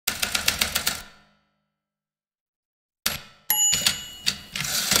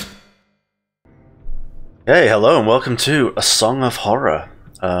Hey, hello, and welcome to A Song of Horror.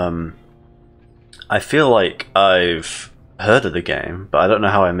 I feel like I've heard of the game, but I don't know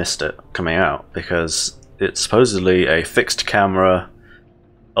how I missed it coming out, because it's supposedly a fixed camera,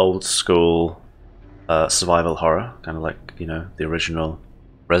 old school survival horror, kind of like, the original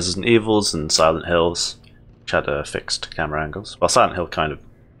Resident Evils and Silent Hills, which had fixed camera angles. Well, Silent Hill kind of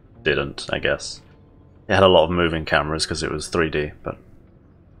didn't, I guess. It had a lot of moving cameras because it was 3D, but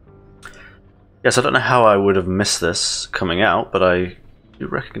yes, I don't know how I would have missed this coming out, but I do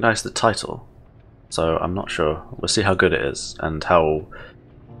recognize the title, so I'm not sure. We'll see how good it is and how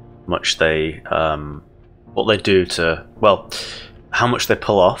much they, what they do to, well, how much they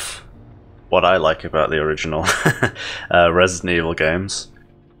pull off what I like about the original Resident Evil games,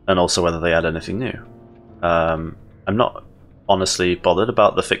 and also whether they add anything new. I'm not honestly bothered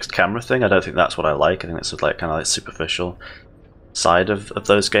about the fixed camera thing. I don't think that's what I like. I think it's like kind of like superficial side of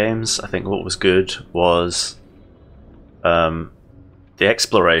those games. I think what was good was the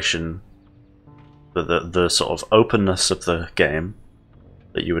exploration, the sort of openness of the game,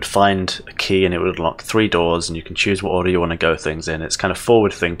 that you would find a key and it would unlock 3 doors and you can choose what order you want to go things in. It's kind of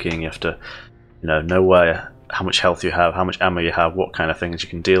forward thinking. You have to know where, how much health you have, how much ammo you have, what kind of things you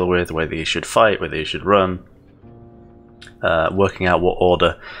can deal with, whether you should fight, whether you should run, working out what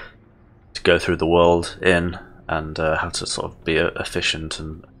order to go through the world in, and how to sort of be efficient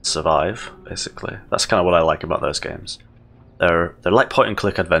and survive, basically. That's kind of what I like about those games. They're like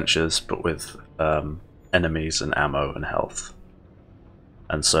point-and-click adventures, but with enemies and ammo and health.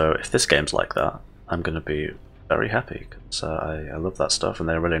 And so if this game's like that, I'm going to be very happy, because I love that stuff, and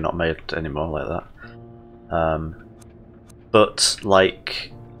they're really not made anymore like that. But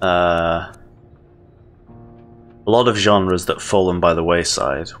like a lot of genres that fallen by the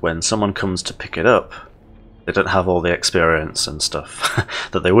wayside, when someone comes to pick it up, they don't have all the experience and stuff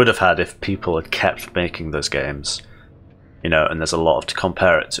that they would have had if people had kept making those games, and there's a lot to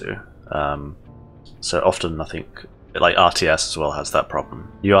compare it to. So often I think, like RTS as well has that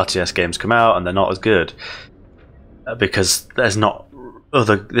problem. New RTS games come out and they're not as good because there's not a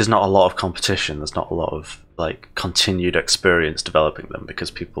lot of competition. There's not a lot of like continued experience developing them because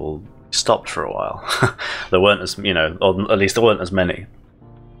people stopped for a while. There weren't as or at least there weren't as many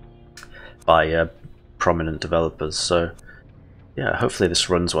by prominent developers. So yeah, hopefully this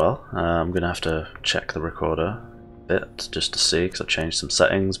runs well. I'm gonna have to check the recorder a bit just to see, because I've changed some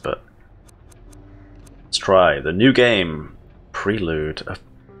settings, but let's try the new game, Prelude, a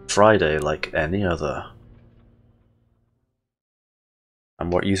Friday like any other.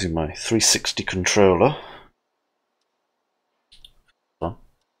 I'm using my 360 controller for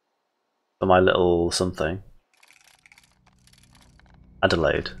my little something.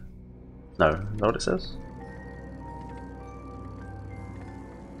 Adelaide. No, is that what it says?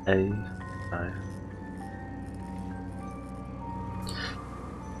 A-I.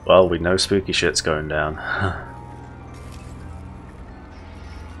 Well, we know spooky shit's going down.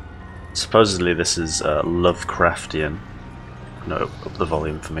 Supposedly this is Lovecraftian. No, up the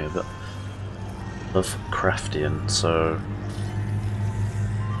volume for me a bit. Lovecraftian, so...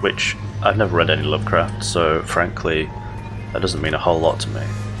 which, I've never read any Lovecraft, so frankly, that doesn't mean a whole lot to me.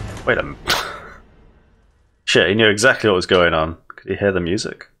 Wait a minute. Shit, he knew exactly what was going on. Could you hear the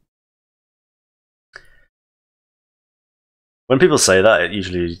music? When people say that, it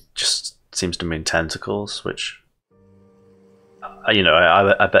usually just seems to mean tentacles, which...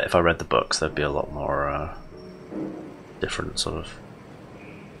 I bet if I read the books, there'd be a lot more different sort of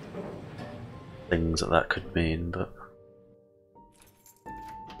things that could mean, but...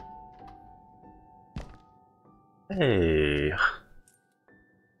 Hey...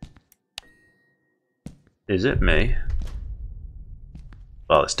 Is it me?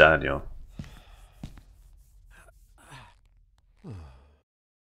 Well, it's Daniel.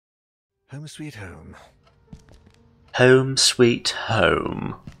 Home sweet home. Home sweet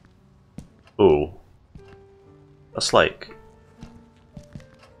home. Ooh. That's like...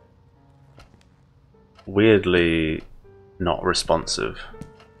 weirdly not responsive.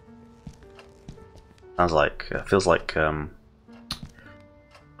 Sounds like... feels like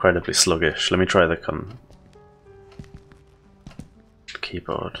incredibly sluggish. Let me try the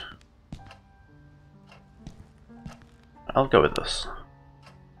keyboard. I'll go with this.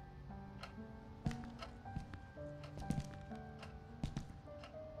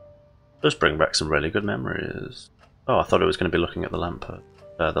 Does bring back some really good memories. Oh, I thought it was going to be looking at the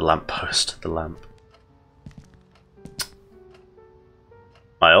lamppost. The lamp.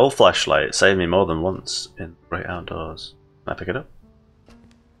 My old flashlight saved me more than once in the great outdoors. Can I pick it up?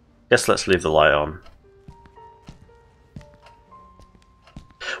 Guess let's leave the light on.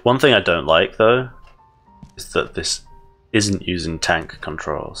 One thing I don't like though is that this isn't using tank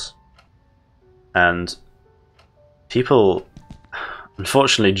controls. And people,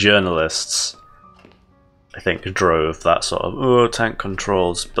 unfortunately journalists, I think, drove that sort of, oh, tank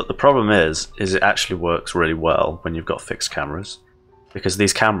controls. But the problem is it actually works really well when you've got fixed cameras. Because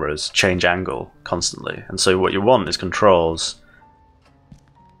these cameras change angle constantly. And so what you want is controls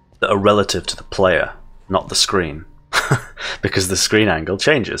that are relative to the player, not the screen. Because the screen angle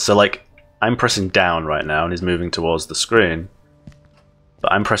changes. So like, I'm pressing down right now and he's moving towards the screen.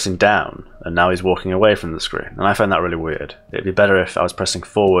 But I'm pressing down and now he's walking away from the screen. And I find that really weird. It'd be better if I was pressing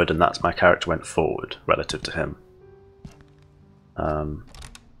forward and that's my character went forward relative to him.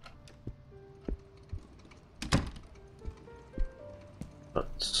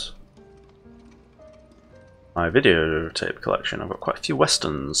 But my videotape collection, I've got quite a few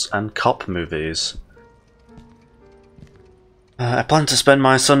westerns and cop movies. I plan to spend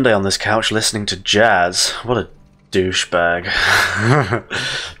my Sunday on this couch listening to jazz. What a douchebag.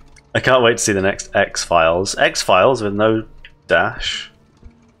 I can't wait to see the next X-Files. X-Files with no dash.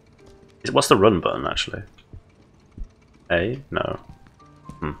 What's the run button, actually? A? No.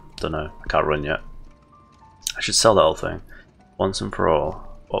 Don't know. I can't run yet. I should sell that whole thing. Once and for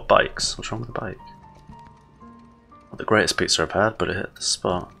all. What, bikes? What's wrong with the bike? Not the greatest pizza I've had, but it hit the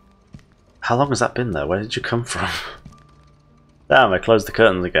spot. How long has that been there? Where did you come from? Damn, I closed the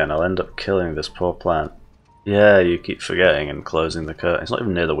curtains again. I'll end up killing this poor plant. Yeah, you keep forgetting and closing the curtain. It's not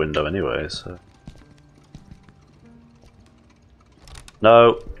even near the window anyway, so...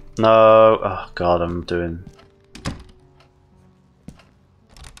 No! No! Oh god, I'm doing...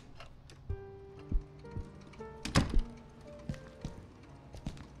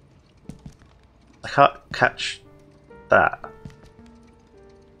 I can't catch that.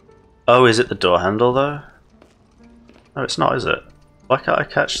 Oh, is it the door handle though? No, it's not, is it? Why can't I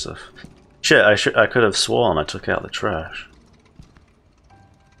catch stuff? Shit, I could have sworn I took out the trash.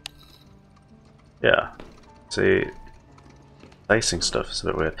 Yeah. See, facing stuff is a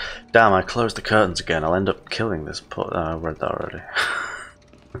bit weird. Damn, I closed the curtains again. I'll end up killing this put. Oh, I read that already.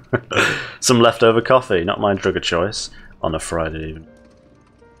 Some leftover coffee, not my drug of choice, on a Friday evening.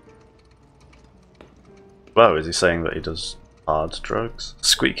 Whoa, is he saying that he does hard drugs?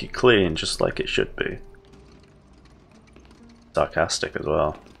 Squeaky clean, just like it should be. Sarcastic as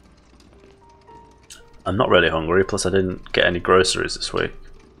well. I'm not really hungry, plus I didn't get any groceries this week.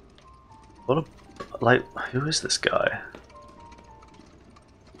 What a... like, who is this guy?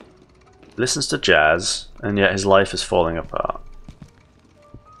 Listens to jazz, and yet his life is falling apart.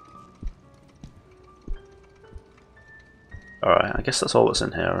 Alright, I guess that's all that's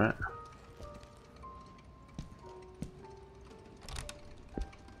in here, right?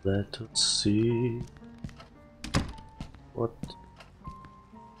 Let us see... what...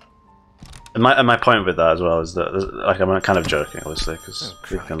 And my point with that as well is that, like, I'm kind of joking, obviously, because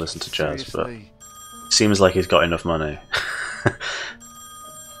people can listen to jazz, but it seems like he's got enough money.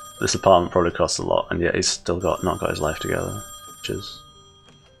 This apartment probably costs a lot, and yet he's still not got his life together, which is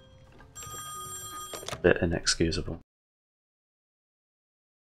a bit inexcusable.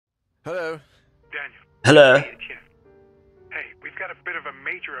 Hello. Daniel. Hello. Hey, Etienne. Hey, we've got a bit of a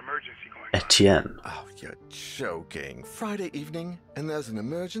major emergency going on. Etienne. Oh, you're joking. Friday evening, and there's an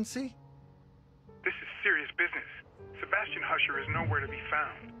emergency? This is serious business. Sebastian Husher is nowhere to be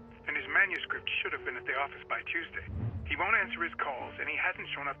found, and his manuscript should have been at the office by Tuesday. He won't answer his calls, and he hasn't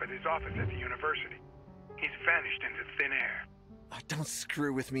shown up at his office at the university. He's vanished into thin air. Oh, don't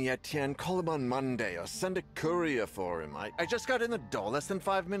screw with me, Etienne. Call him on Monday, or send a courier for him. I just got in the door less than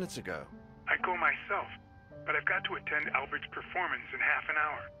 5 minutes ago. I'd go myself, but I've got to attend Albert's performance in half an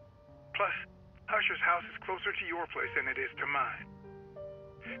hour. Plus, Husher's house is closer to your place than it is to mine.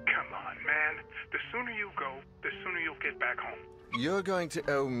 Come on, man. The sooner you go, the sooner you'll get back home. You're going to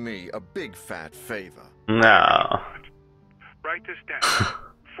owe me a big fat favor. No. Write this down.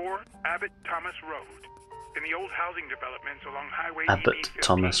 4 Abbott Thomas Road. In the old housing developments along Highway Abbott EB-15.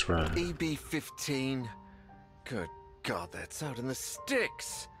 Thomas Road. EB-15? Good God, that's out in the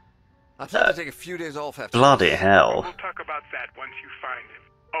sticks. I plan to take a few days off after... Bloody hell. We'll talk about that once you find him.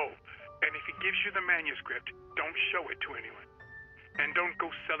 Oh, and if he gives you the manuscript, don't show it to anyone. And don't go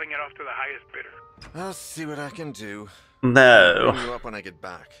selling it off to the highest bidder. I'll see what I can do. No. I'll ring you up when I get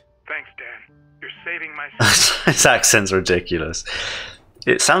back. Thanks, Dan. You're saving my son. His accent's ridiculous.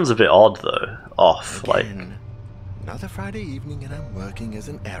 It sounds a bit odd though. Off, Again, another Friday evening and I'm working as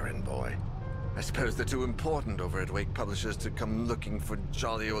an errand boy. I suppose they're too important over at Wake Publishers to come looking for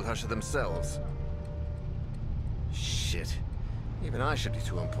jolly old Husher themselves. Shit. Even I should be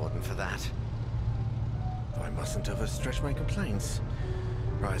too important for that. Though I mustn't overstretch my complaints.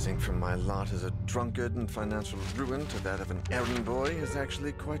 Rising from my lot as a drunkard and financial ruin to that of an errand boy is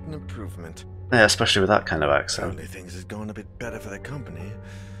actually quite an improvement. Yeah, especially with that kind of If accent. only things had gone a bit better for the company,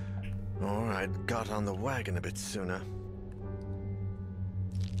 or I'd got on the wagon a bit sooner.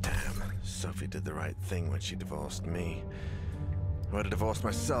 Damn, Sophie did the right thing when she divorced me. I would have divorced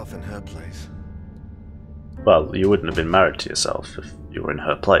myself in her place. Well, you wouldn't have been married to yourself if you were in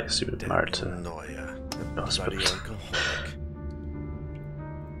her place. You would have been married to... Neuer, the husband. bloody alcoholic.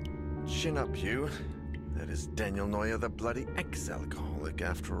 Chin up, you. That is Daniel Neuer, the bloody ex-alcoholic,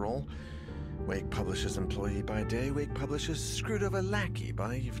 after all. Wake Publishers employee by day, Wake Publishers screwed over lackey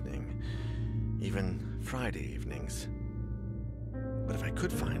by evening. Even Friday evenings. But if I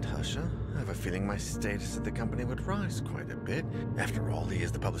could find Husher, I have a feeling my status at the company would rise quite a bit. After all, he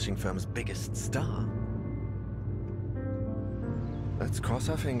is the publishing firm's biggest star. Let's cross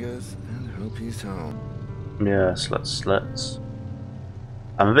our fingers and hope he's home. Yes, let's...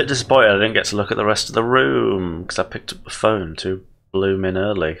 I'm a bit disappointed I didn't get to look at the rest of the room, because I picked up the phone too blooming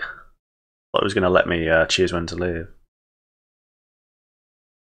early. Thought it was going to let me choose when to leave.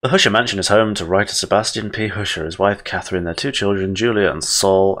 The Husher mansion is home to writer Sebastian P. Husher, his wife Catherine, their 2 children, Julia and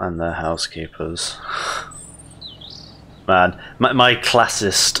Saul, and their housekeepers. Man, my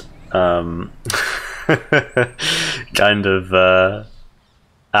classist kind of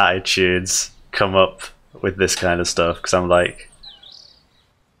attitudes come up with this kind of stuff, because I'm like,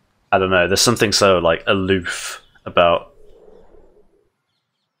 I don't know, there's something so like aloof about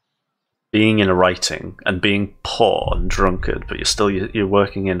being in a writing and being poor and drunkard, but you're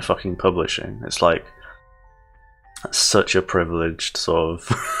working in fucking publishing. It's like, that's such a privileged sort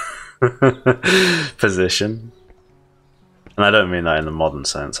of position. And I don't mean that in the modern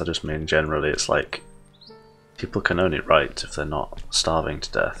sense, I just mean generally it's like people can only write if they're not starving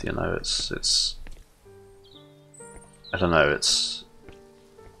to death, you know. It's I don't know, it's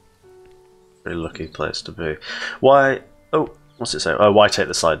a very lucky place to be. Why, oh, what's it say? Oh, why take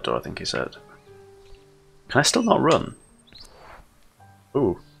the side door, I think he said. Can I still not run?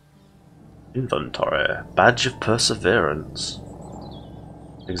 Ooh. Inventory. Badge of Perseverance.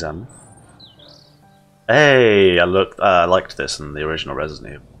 Examine. Hey, I liked this in the original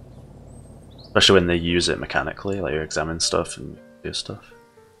Resident Evil. Especially when they use it mechanically, like you examine stuff and do stuff.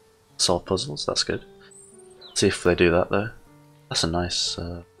 Solve puzzles, that's good. See if they do that though. That's a nice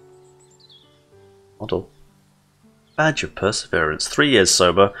model. Badge of Perseverance. 3 years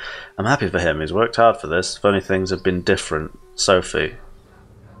sober. I'm happy for him. He's worked hard for this. If only things had been different. Sophie.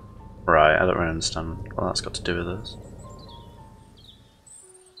 Right, I don't really understand what that's got to do with this.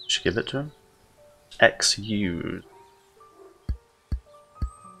 Should give it to him? XU.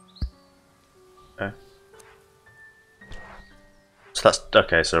 Okay. So that's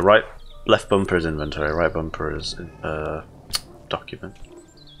okay, so left bumper is inventory, right bumper is document.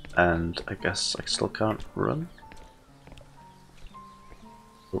 And I guess I still can't run.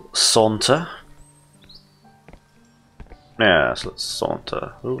 Saunter. Yes, let's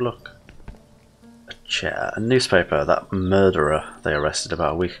saunter. Oh, look. A chair. A newspaper. That murderer they arrested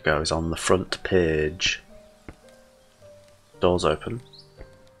about a week ago is on the front page. Doors open.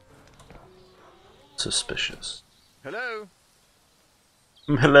 Suspicious. Hello?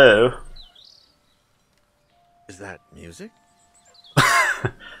 Hello? Is that music?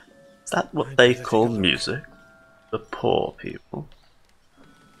 Is that what they call music? The poor people.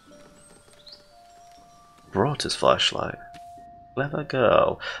 Brought his flashlight. Clever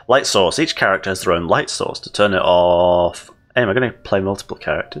girl. Light source. Each character has their own light source. To turn it off... Hey, am I going to play multiple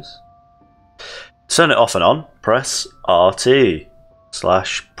characters? To turn it off and on, press RT.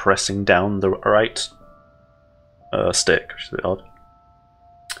 / pressing down the right stick, which is a bit odd.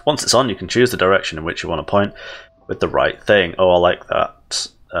 Once it's on, you can choose the direction in which you want to point with the right thing. Oh, I like that.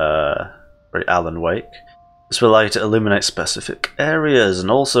 Very Alan Wake. This will allow you to illuminate specific areas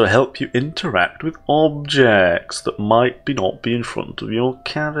and also help you interact with objects that might not be in front of your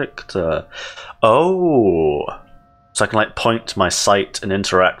character. Oh! So I can like point my sight and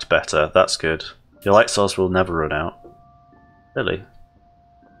interact better. That's good. Your light source will never run out. Really?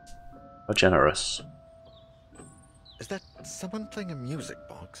 How generous. Is that someone playing a music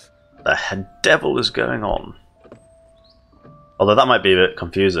box? The devil is going on? Although that might be a bit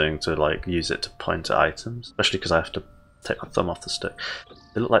confusing to like use it to point at items, especially because I have to take my thumb off the stick.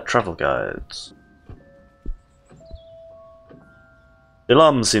 They look like travel guides. The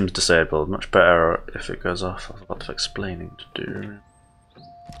alarm seems disabled. Much better if it goes off. I've a lot of explaining to do.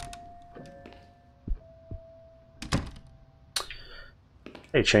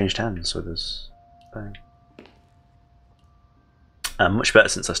 He changed hands with his thing. Much better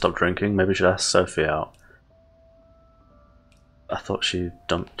since I stopped drinking. Maybe we should ask Sophie out. I thought she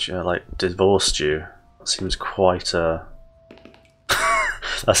dumped you, like divorced you. That seems quite a...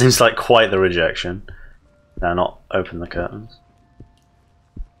 that seems like quite the rejection. Now not open the curtains.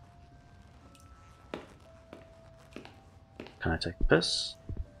 Can I take a piss?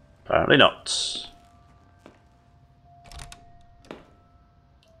 Apparently not.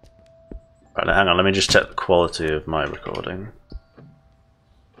 Right, hang on, let me just check the quality of my recording.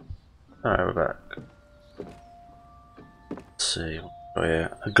 Alright, we're back. Let's see. Oh yeah,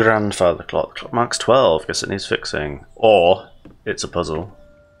 a grandfather clock. The clock marks 12. Guess it needs fixing. Or it's a puzzle.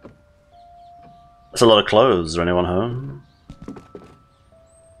 That's a lot of clothes. Is there anyone home?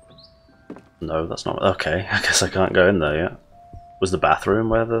 No, that's not. Okay, I guess I can't go in there yet. Was the bathroom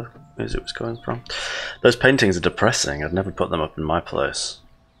where the music was coming from? Those paintings are depressing. I'd never put them up in my place.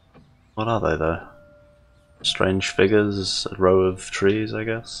 What are they though? Strange figures, a row of trees, I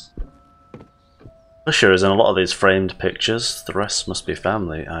guess. Usher is in a lot of these framed pictures. The rest must be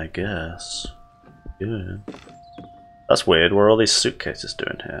family, I guess. Yeah. That's weird. What are all these suitcases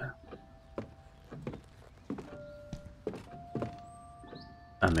doing here?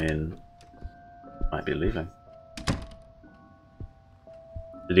 I mean, might be leaving.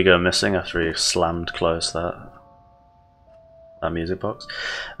 Did he go missing after he slammed close that music box?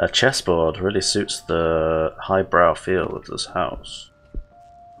 A chessboard really suits the highbrow feel of this house.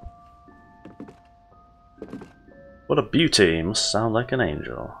 What a beauty! Must sound like an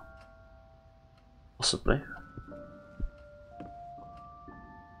angel. Possibly.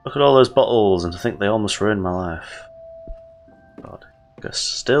 Look at all those bottles, and to think they almost ruined my life. God, he's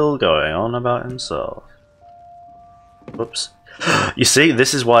still going on about himself. Whoops. You see,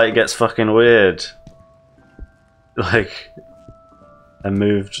 this is why it gets fucking weird. Like, I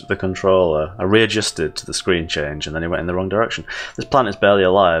moved the controller, I readjusted to the screen change, and then it went in the wrong direction. This plant is barely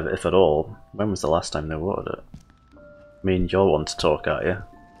alive, if at all. When was the last time they watered it? I mean, you're one to talk, aren't you?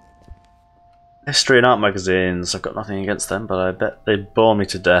 History and art magazines, I've got nothing against them, but I bet they bore me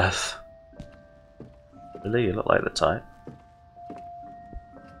to death. Really, you look like the type.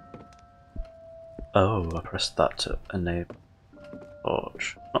 Oh, I pressed that to enable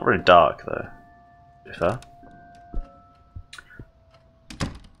torch. Not really dark though, to be fair.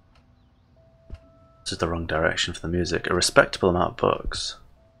 This is the wrong direction for the music. A respectable amount of books.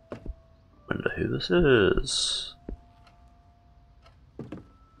 Wonder who this is.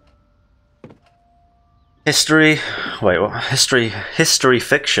 History. Wait, what? History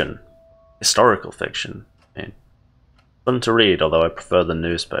fiction. Historical fiction. I mean, fun to read, although I prefer the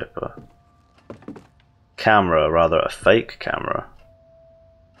newspaper. Camera, rather a fake camera.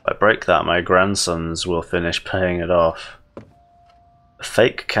 If I break that, my grandsons will finish paying it off. A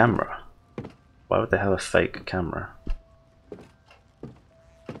fake camera? Why would they have a fake camera?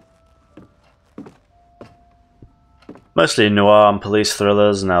 Mostly noir and police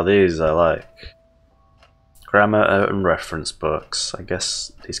thrillers, now these I like. Grammar and reference books. I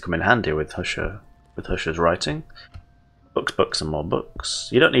guess these come in handy with Usher's writing. Books, and more books.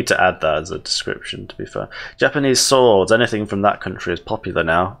 You don't need to add that as a description, to be fair. Japanese swords. Anything from that country is popular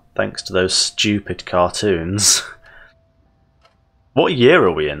now, thanks to those stupid cartoons. What year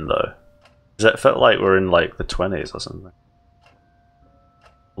are we in, though? It felt like we're in, like, the 20s or something.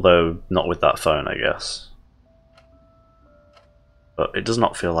 Although, not with that phone, I guess. But it does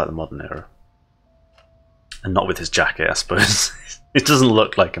not feel like the modern era. And not with his jacket, I suppose. It doesn't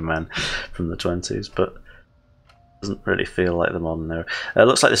look like a man from the 20s, but doesn't really feel like the modern era. It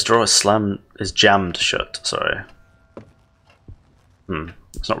looks like this drawer is jammed shut, sorry.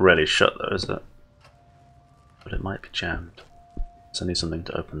 It's not really shut though, is it? But it might be jammed. So I need something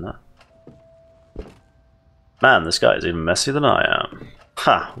to open that. Man, this guy is even messier than I am.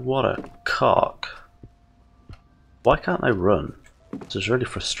 Ha! What a cock. Why can't I run? This is really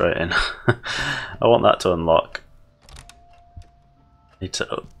frustrating. I want that to unlock. Need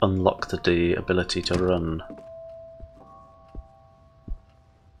to unlock the ability to run.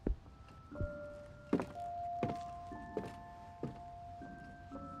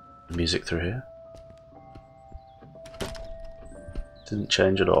 Music through here. Didn't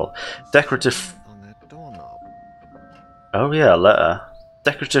change at all. Decorative. On that doorknob. Oh yeah, letter.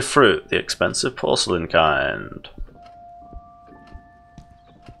 Decorative fruit, the expensive porcelain kind.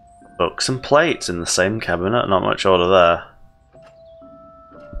 Books and plates in the same cabinet. Not much order there.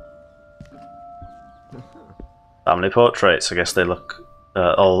 Family portraits. I guess they look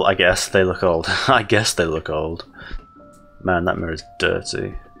old. I guess they look old. I guess they look old. Man, that mirror is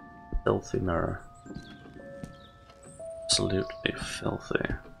dirty. Filthy mirror. Absolutely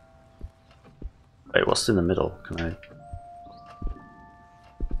filthy. Wait, what's in the middle? Can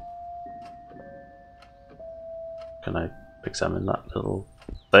I examine that little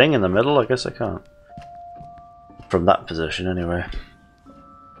thing in the middle? I guess I can't. From that position, anyway.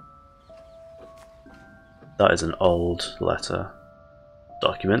 That is an old letter.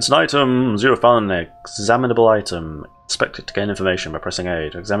 Documents and items! You have found an examinable item. Inspect it to gain information by pressing A.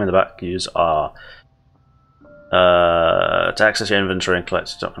 To examine the back, use R. To access your inventory and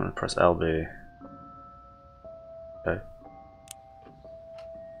collect your document, press LB. Okay.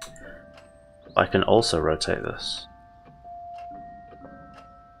 I can also rotate this.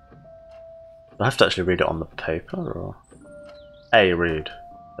 Do I have to actually read it on the paper, or? A, read.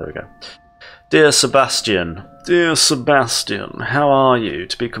 There we go. Dear Sebastian, how are you?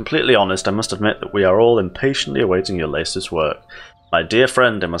 To be completely honest, I must admit that we are all impatiently awaiting your latest work. My dear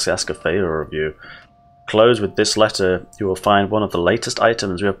friend, I must ask a favour of you. Close with this letter, you will find one of the latest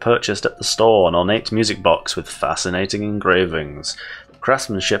items we have purchased at the store, an ornate music box with fascinating engravings. The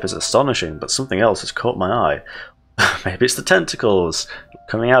craftsmanship is astonishing, but something else has caught my eye. Maybe it's the tentacles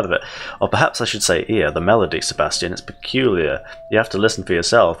coming out of it. Or perhaps I should say ear, the melody, Sebastian. It's peculiar. You have to listen for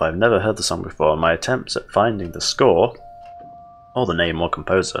yourself. I've never heard the song before, and my attempts at finding the score, or the name or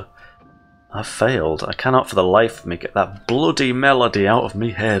composer, have failed. I cannot for the life of me get that bloody melody out of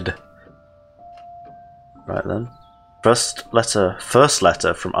me head. Right then. First letter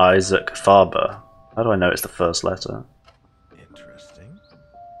from Isaac Faber. How do I know it's the first letter? Interesting.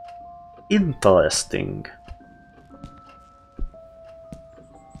 Interesting.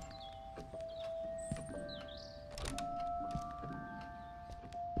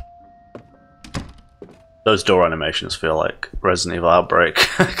 Those door animations feel like Resident Evil Outbreak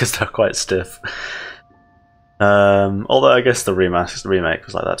because they're quite stiff. Although I guess the remake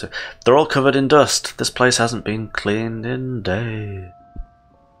was like that too. They're all covered in dust. This place hasn't been cleaned in days.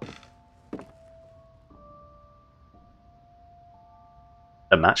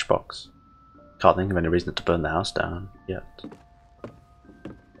 A matchbox. Can't think of any reason to burn the house down yet.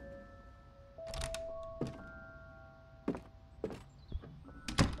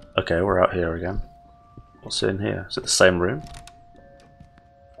 Okay, we're out here again. What's in here? Is it the same room?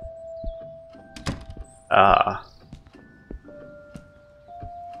 Ah.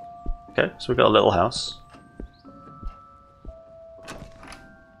 Okay, so we've got a little house.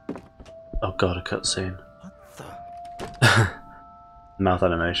 Oh god, a cutscene. What the? Mouth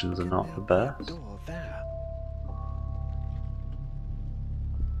animations are not the best. Door there.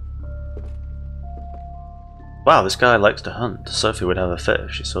 Wow, this guy likes to hunt. Sophie would have a fit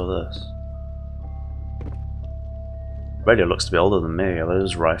if she saw this. Radio looks to be older than me. Are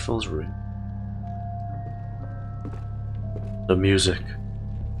those rifles real? The music.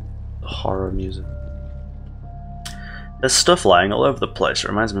 The horror music. There's stuff lying all over the place. It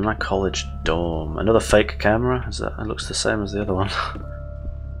reminds me of my college dorm. Another fake camera? Is that? It looks the same as the other one.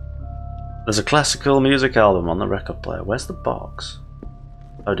 There's a classical music album on the record player. Where's the box?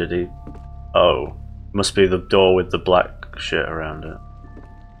 Oh, did he? Oh. Must be the door with the black shit around it.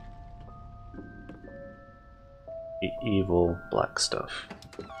 Evil black stuff.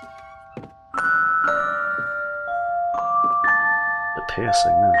 The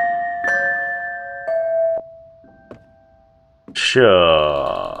piercing now.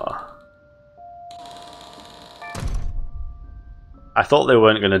 Sure. I thought they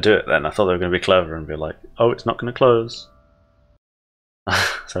weren't going to do it then. I thought they were going to be clever and be like, oh, it's not going to close.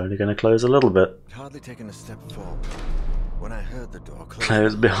 It's only going to close a little bit. I'd hardly taken a step forward when I heard the door close.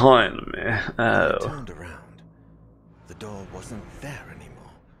 Close behind me. I Oh. turned around. The door wasn't there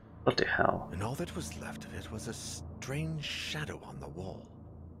anymore, Bloody hell. and all that was left of it was a strange shadow on the wall.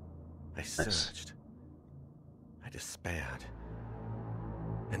 I searched. I despaired.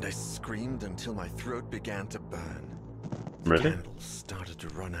 And I screamed until my throat began to burn. The Really? candles started to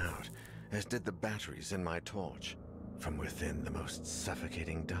run out, as did the batteries in my torch. From within the most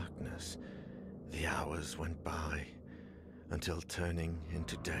suffocating darkness, the hours went by, until turning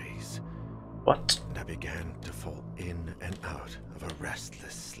into days. What? And I began to fall in and out of a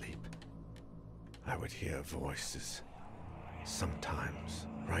restless sleep. I would hear voices, sometimes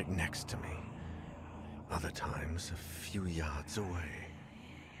right next to me, other times a few yards away.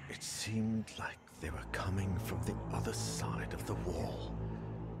 It seemed like they were coming from the other side of the wall.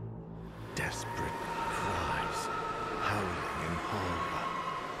 Desperate cries, howling in horror,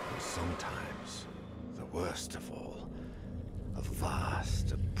 and sometimes, the worst of all, a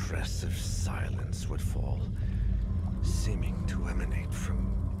vast, oppressive silence would fall, seeming to emanate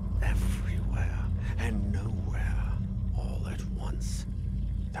from everywhere and nowhere all at once.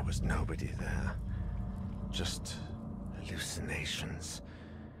 There was nobody there, just hallucinations,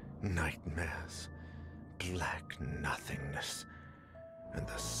 nightmares, black nothingness, and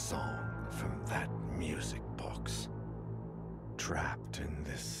the song from that music box. trapped in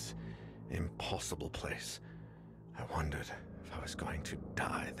this impossible place. I wondered if I was going to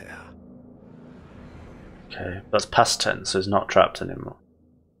die there. Okay, that's past tense, so he's not trapped anymore.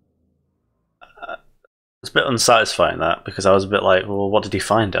 It's a bit unsatisfying, that, because I was a bit like, well, what did he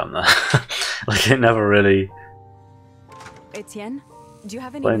find down there? Like, it never really Etienne, do you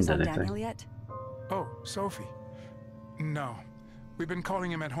have any explained news on anything. Daniel yet? Oh, Sophie. No. We've been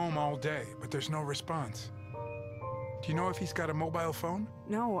calling him at home all day, but there's no response. Do you know if he's got a mobile phone?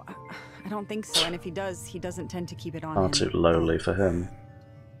 No, I don't think so. And if he does, he doesn't tend to keep it on Far him. too lowly for him.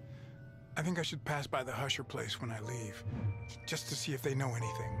 I think I should pass by the Husher place when I leave, just to see if they know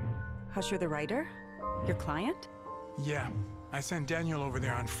anything. Husher the writer? Your client? Yeah, I sent Daniel over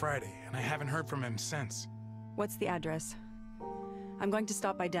there on Friday, and I haven't heard from him since. What's the address? I'm going to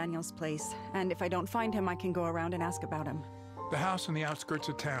stop by Daniel's place, and if I don't find him, I can go around and ask about him. The house on the outskirts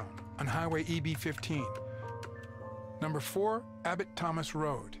of town, on Highway EB-15. Number 4, Abbott Thomas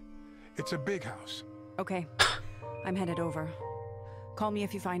Road. It's a big house. Okay, I'm headed over. Call me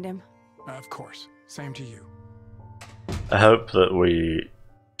if you find him. Of course. Same to you. I hope that we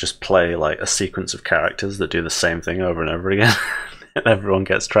just play like a sequence of characters that do the same thing over and over again, and everyone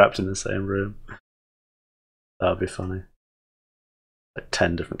gets trapped in the same room. That would be funny. Like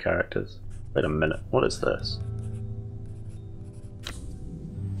 10 different characters. Wait a minute, what is this?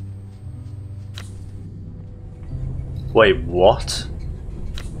 Wait, what?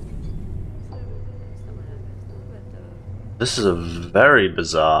 This is a very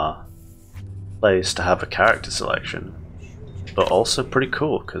bizarre place to have a character selection, but also pretty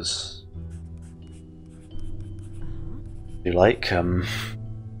cool because you like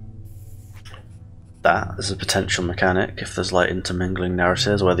that as a potential mechanic. If there's like intermingling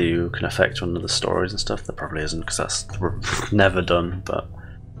narratives, whether you can affect one of the stories and stuff, there probably isn't because that's never done. But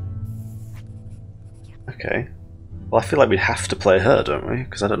okay, well, I feel like we'd have to play her, don't we?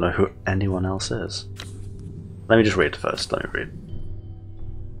 Because I don't know who anyone else is. Let me just read first. Let me read.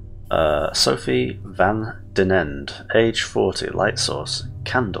 Sophie Van Den End, age 40, light source,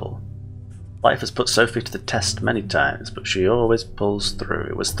 candle. Life has put Sophie to the test many times, but she always pulls through.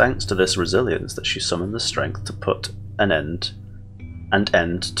 It was thanks to this resilience that she summoned the strength to put an end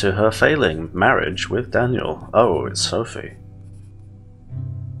to her failing marriage with Daniel. Oh, it's Sophie.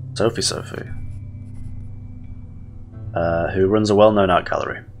 Sophie. Who runs a well-known art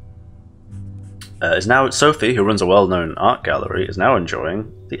gallery. Sophie, who runs a well-known art gallery, is now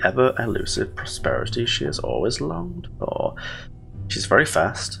enjoying the ever-elusive prosperity she has always longed for. She's very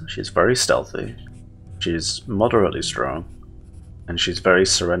fast, she's very stealthy, she's moderately strong, and she's very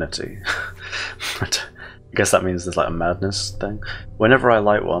serenity. I guess that means there's like a madness thing. Whenever I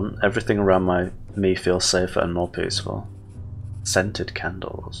light one, everything around me feels safer and more peaceful. Scented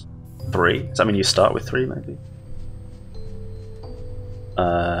candles. 3? Does that mean you start with 3, maybe?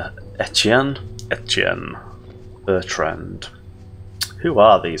 Etienne Bertrand. Who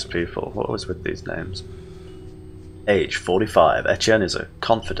are these people? What was with these names? Age 45. Etienne is a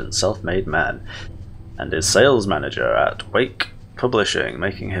confident, self-made man and is sales manager at Wake Publishing,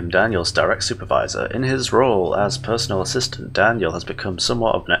 making him Daniel's direct supervisor. In his role as personal assistant, Daniel has become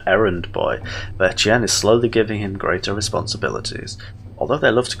somewhat of an errand boy, but Etienne is slowly giving him greater responsibilities. Although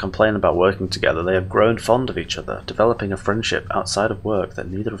they love to complain about working together, they have grown fond of each other, developing a friendship outside of work that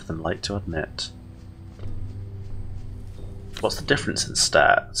neither of them like to admit. What's the difference in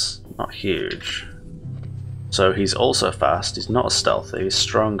stats? Not huge. So he's also fast, he's not as stealthy, he's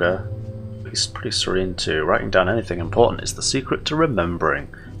stronger, he's pretty serene too. Writing down anything important is the secret to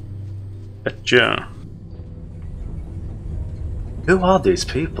remembering. Etienne. Who are these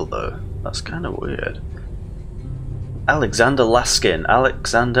people though? That's kind of weird. Alexander Laskin.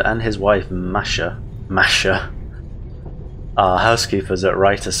 Alexander and his wife Masha are housekeepers at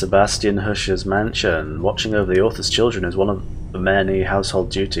writer Sebastian Husher's mansion. Watching over the author's children is one of the many household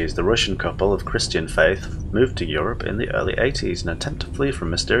duties. The Russian couple of Christian faith moved to Europe in the early 80s in an attempt to flee from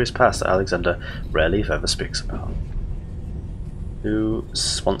a mysterious past that Alexander rarely if ever speaks about. Who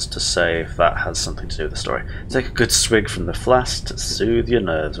wants to say if that has something to do with the story? Take a good swig from the flask to soothe your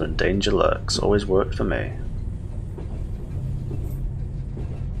nerves when danger lurks. Always worked for me.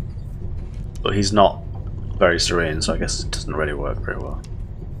 But he's not very serene, so I guess it doesn't really work very well.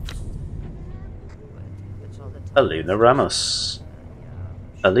 Alina Ramos.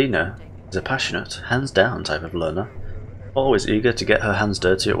 Alina is a passionate, hands-down type of learner, always eager to get her hands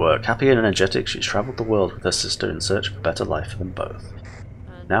dirty at work. Happy and energetic, she's travelled the world with her sister in search of a better life for them both.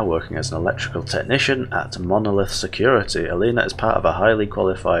 Now working as an electrical technician at Monolith Security, Alina is part of a highly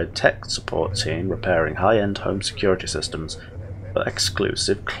qualified tech support team repairing high-end home security systems for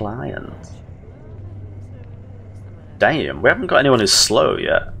exclusive clients. Damn, we haven't got anyone who's slow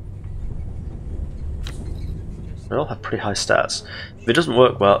yet. They all have pretty high stats. If it doesn't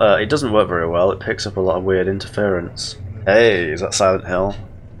work well, it doesn't work very well. It picks up a lot of weird interference. Hey, is that Silent Hill?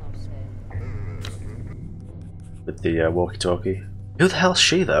 With the walkie-talkie. Who the hell's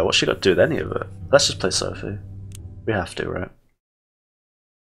she though? What's she got to do with any of it? Let's just play Sophie. We have to, right?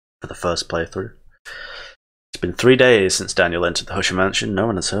 For the first playthrough. It's been 3 days since Daniel entered the Husher Mansion. No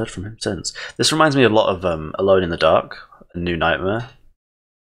one has heard from him since. This reminds me a lot of Alone in the Dark, A New Nightmare.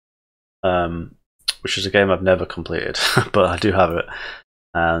 Which is a game I've never completed, but I do have it.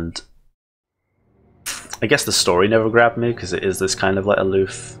 And I guess the story never grabbed me because it is this kind of like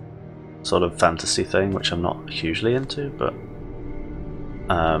aloof sort of fantasy thing, which I'm not hugely into, but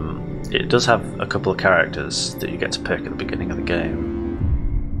it does have a couple of characters that you get to pick at the beginning of the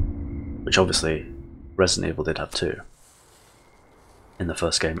game, which obviously Resident Evil did have too in the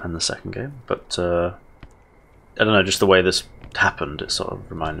first game and the second game, but I don't know, just the way this happened, it sort of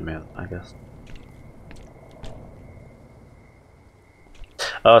reminded me of it, I guess.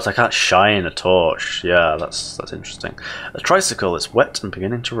 Oh, so I can't shine a torch. Yeah, that's interesting. A tricycle is wet and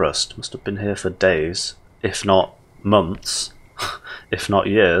beginning to rust. Must have been here for days, if not months, if not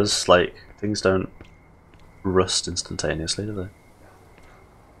years. Like, things don't rust instantaneously, do they?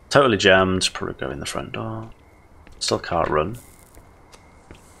 Totally jammed. Probably go in the front door. Still can't run.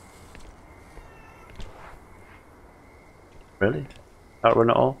 Really? Can't run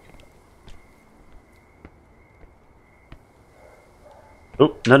at all?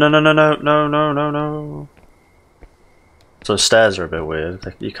 Oh, no, no, no, no, no, no, no, no, no. So stairs are a bit weird.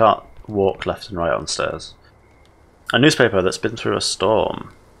 Like, you can't walk left and right on stairs. A newspaper that's been through a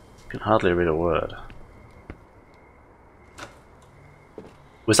storm. You can hardly read a word.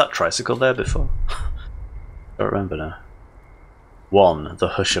 Was that tricycle there before? Don't remember now. 1. The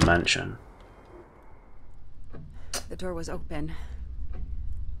Husher Mansion. The door was open.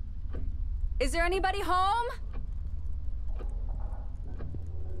 Is there anybody home?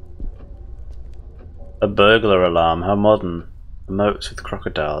 A burglar alarm. How modern. Moats with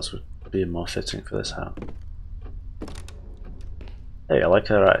crocodiles would be more fitting for this house. Hey, I like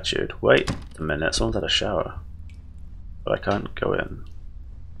her attitude. Wait a minute, someone's had a shower. But I can't go in.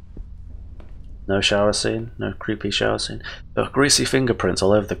 No shower scene? No creepy shower scene? There are greasy fingerprints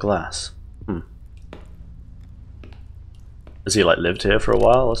all over the glass. Has he like lived here for a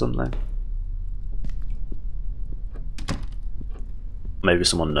while or something? Maybe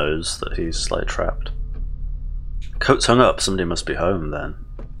someone knows that he's like trapped. Coat's hung up, somebody must be home then.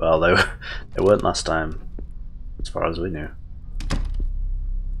 Well, they weren't last time, as far as we knew.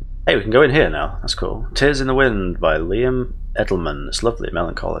 Hey, we can go in here now, that's cool. Tears in the Wind by Liam Edelman. It's lovely,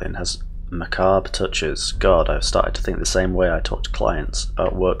 melancholy, and has macabre touches. God, I've started to think the same way I talk to clients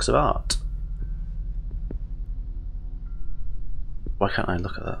about works of art. Why can't I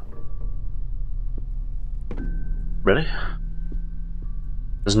look at that? Really?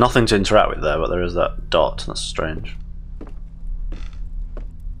 There's nothing to interact with there, but there is that dot. That's strange.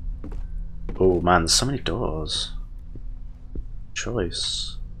 Oh man, there's so many doors.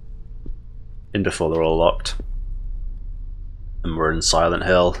 Choice. In before they're all locked. And we're in Silent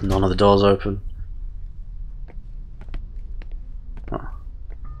Hill. None of the doors open. Huh.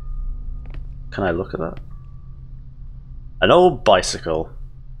 Can I look at that? An old bicycle.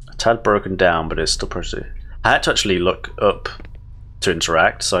 A tad broken down, but it's still pretty. I had to actually look up to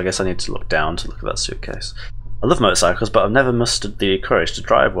interact, so I guess I need to look down to look at that suitcase. I love motorcycles, but I've never mustered the courage to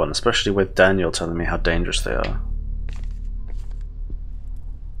drive one, especially with Daniel telling me how dangerous they are.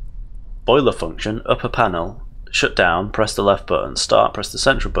 Boiler function, upper panel, shut down, press the left button, start, press the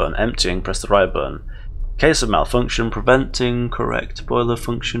central button, emptying, press the right button. Case of malfunction, preventing correct boiler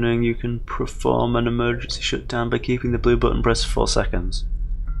functioning, you can perform an emergency shutdown by keeping the blue button pressed for 4 seconds.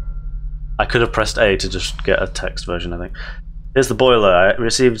 I could have pressed A to just get a text version, I think. Here's the boiler.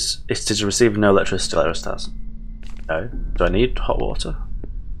 It is receiving no electricity like the rest has. Okay. Do I need hot water?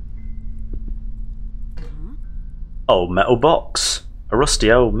 Oh, metal box. A rusty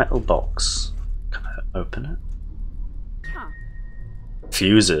old metal box. Can I open it?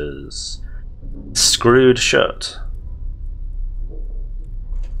 Fuses. Screwed shut.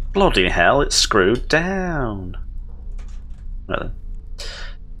 Bloody hell, it's screwed down. Right then.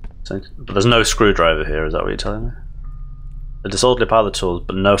 So, but there's no screwdriver here, is that what you're telling me? A disorderly pile of tools,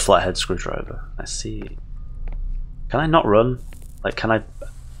 but no flathead screwdriver. I see. Can I not run? Like, can I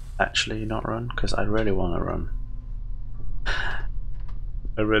actually not run? Because I really want to run.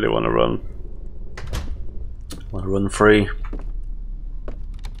 I really want to run. I want to run free.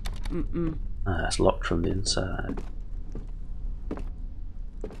 It's locked from the inside.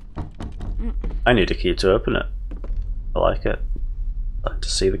 I need a key to open it. I like it. Starting to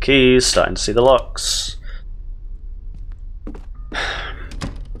see the keys, starting to see the locks.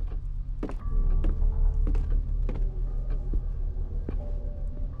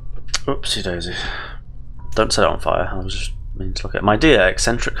 Oopsie daisy. Don't set it on fire, I was just meaning to look at it. My dear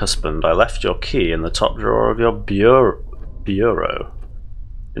eccentric husband, I left your key in the top drawer of your bureau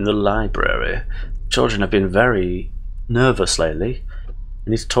in the library. Children have been very nervous lately.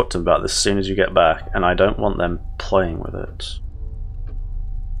 You need to talk to them about this as soon as you get back, and I don't want them playing with it.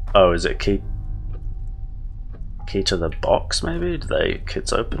 Oh, is it a key? Key to the box, maybe? Do they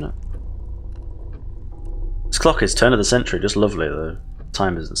kids open it? This clock is turn of the century, just lovely though.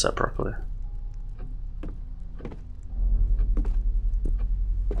 Time isn't set properly.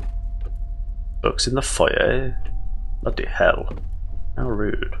 Books in the foyer? Bloody hell. How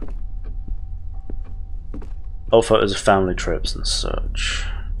rude. Old photos of family trips and such.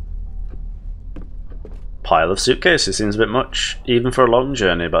 Pile of suitcases seems a bit much, even for a long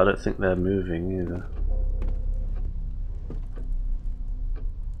journey, but I don't think they're moving either.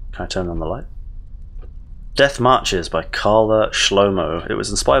 Can I turn on the light? Death Marches by Carla Shlomo. It was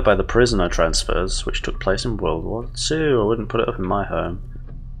inspired by the prisoner transfers, which took place in World War II. I wouldn't put it up in my home.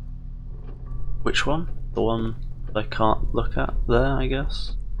 Which one? The one I can't look at there, I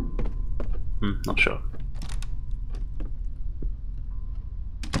guess? Not sure.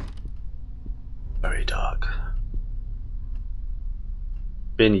 Very dark.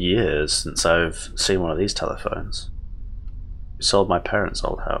 Been years since I've seen one of these telephones. We sold my parents'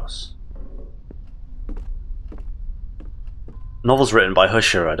 old house. Novels written by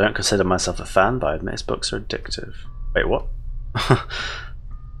Husher. I don't consider myself a fan, but I admit his books are addictive. Wait, what?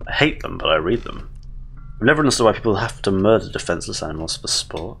 I hate them, but I read them. I've never understood why people have to murder defenseless animals for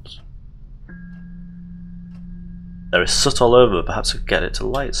sport. There is soot all over, but perhaps I could get it to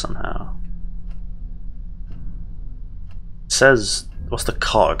light somehow. It says, what's the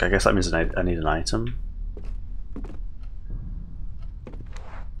cog? I guess that means I need an item.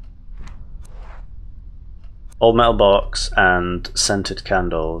 Old metal box and scented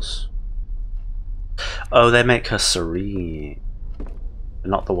candles. Oh, they make her serene.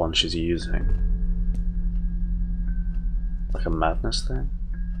 Not the one she's using. Like a madness thing.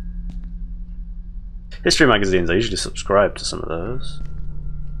 History magazines, I usually subscribe to some of those.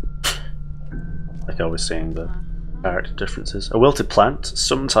 Like always seeing the character differences. A wilted plant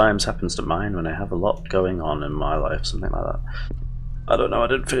sometimes happens to mine when I have a lot going on in my life, something like that. I don't know, I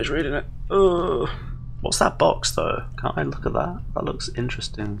didn't finish reading it. Ugh. What's that box though? Can't I look at that? That looks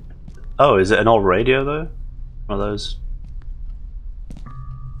interesting. Oh, is it an old radio though? One of those?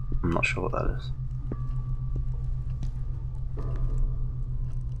 I'm not sure what that is.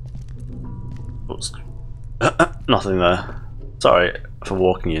 Oops. Nothing there. Sorry for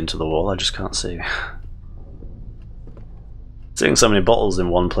walking into the wall, I just can't see. Seeing so many bottles in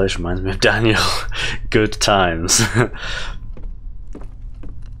one place reminds me of Daniel. Good times.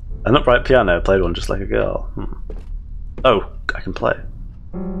 An upright piano, played one just like a girl. Oh, I can play.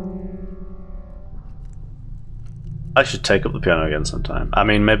 I should take up the piano again sometime. I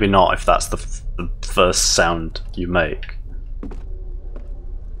mean, maybe not if that's the first sound you make.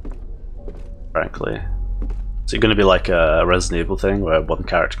 Frankly. Is it going to be like a Resident Evil thing where one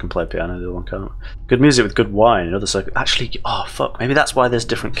character can play piano, the other one can't? Good music with good wine, another circuit. Actually, oh fuck, maybe that's why there's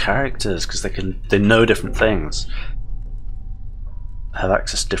different characters, because they know different things. Have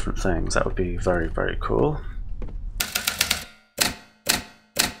access to different things. That would be very, very cool.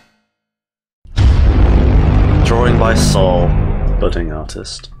 Drawing by Saul, budding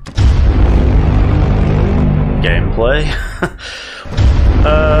artist. Gameplay.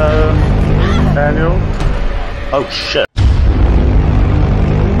 Daniel. Oh shit.